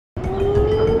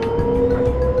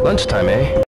Lunchtime,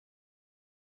 eh?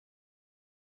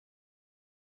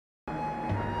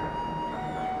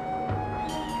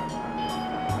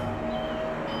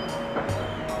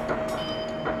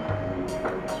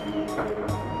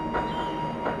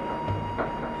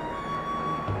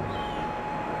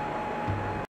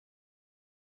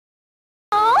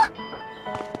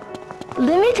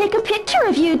 Let me take a picture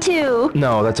of you two.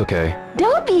 No, that's okay.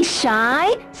 Don't be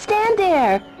shy. Stand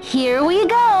there. Here we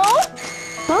go.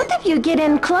 Both of you get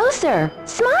in closer.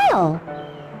 Smile.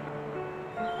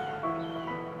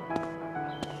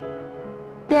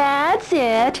 That's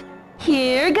it.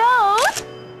 Here goes.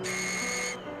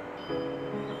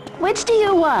 Which do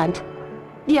you want?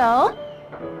 Yo?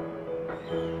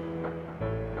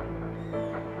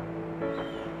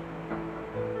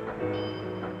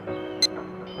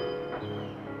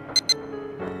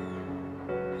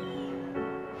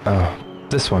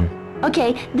 This one.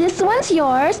 Okay, this one's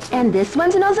yours, and this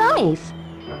one's Nozomi's.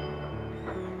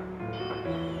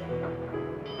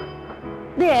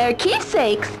 They're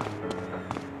keepsakes.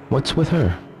 What's with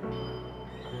her?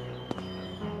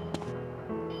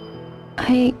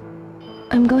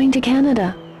 I'm going to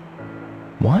Canada.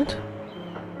 What?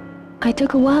 I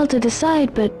took a while to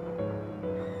decide, but...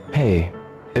 Hey,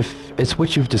 if it's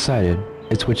what you've decided,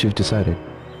 it's what you've decided.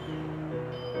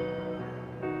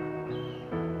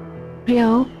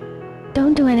 Ryo,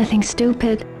 don't do anything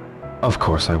stupid. Of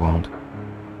course I won't.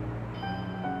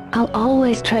 I'll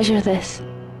always treasure this.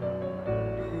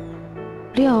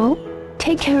 Ryo,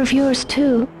 take care of yours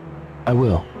too. I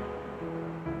will.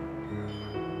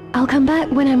 I'll come back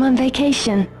when I'm on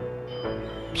vacation.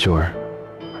 Sure.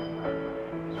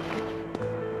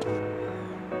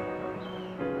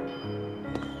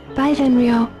 Bye then,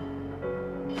 Ryo.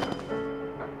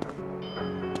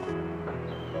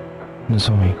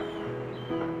 Nozomi.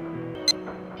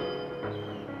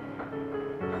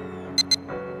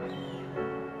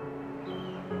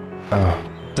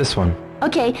 This one.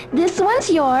 Okay, this one's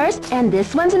yours, and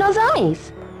this one's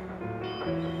Nozomi's.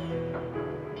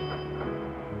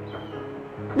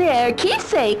 They're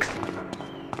keepsakes.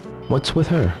 What's with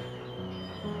her?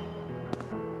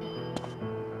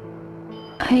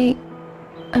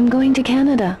 I'm going to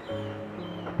Canada.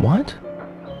 What?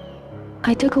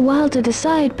 I took a while to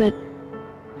decide, but...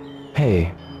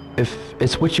 Hey, if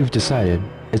it's what you've decided,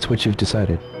 it's what you've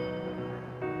decided.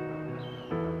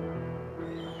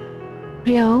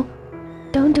 Ryo,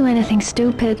 don't do anything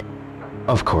stupid.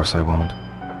 Of course I won't.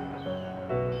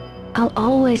 I'll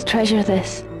always treasure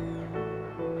this.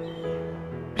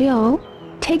 Ryo,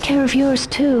 take care of yours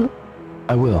too.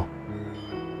 I will.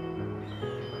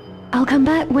 I'll come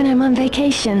back when I'm on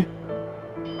vacation.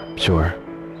 Sure.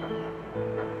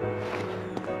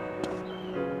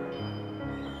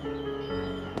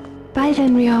 Bye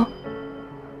then, Ryo.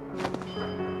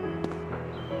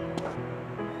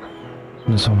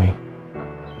 Nozomi.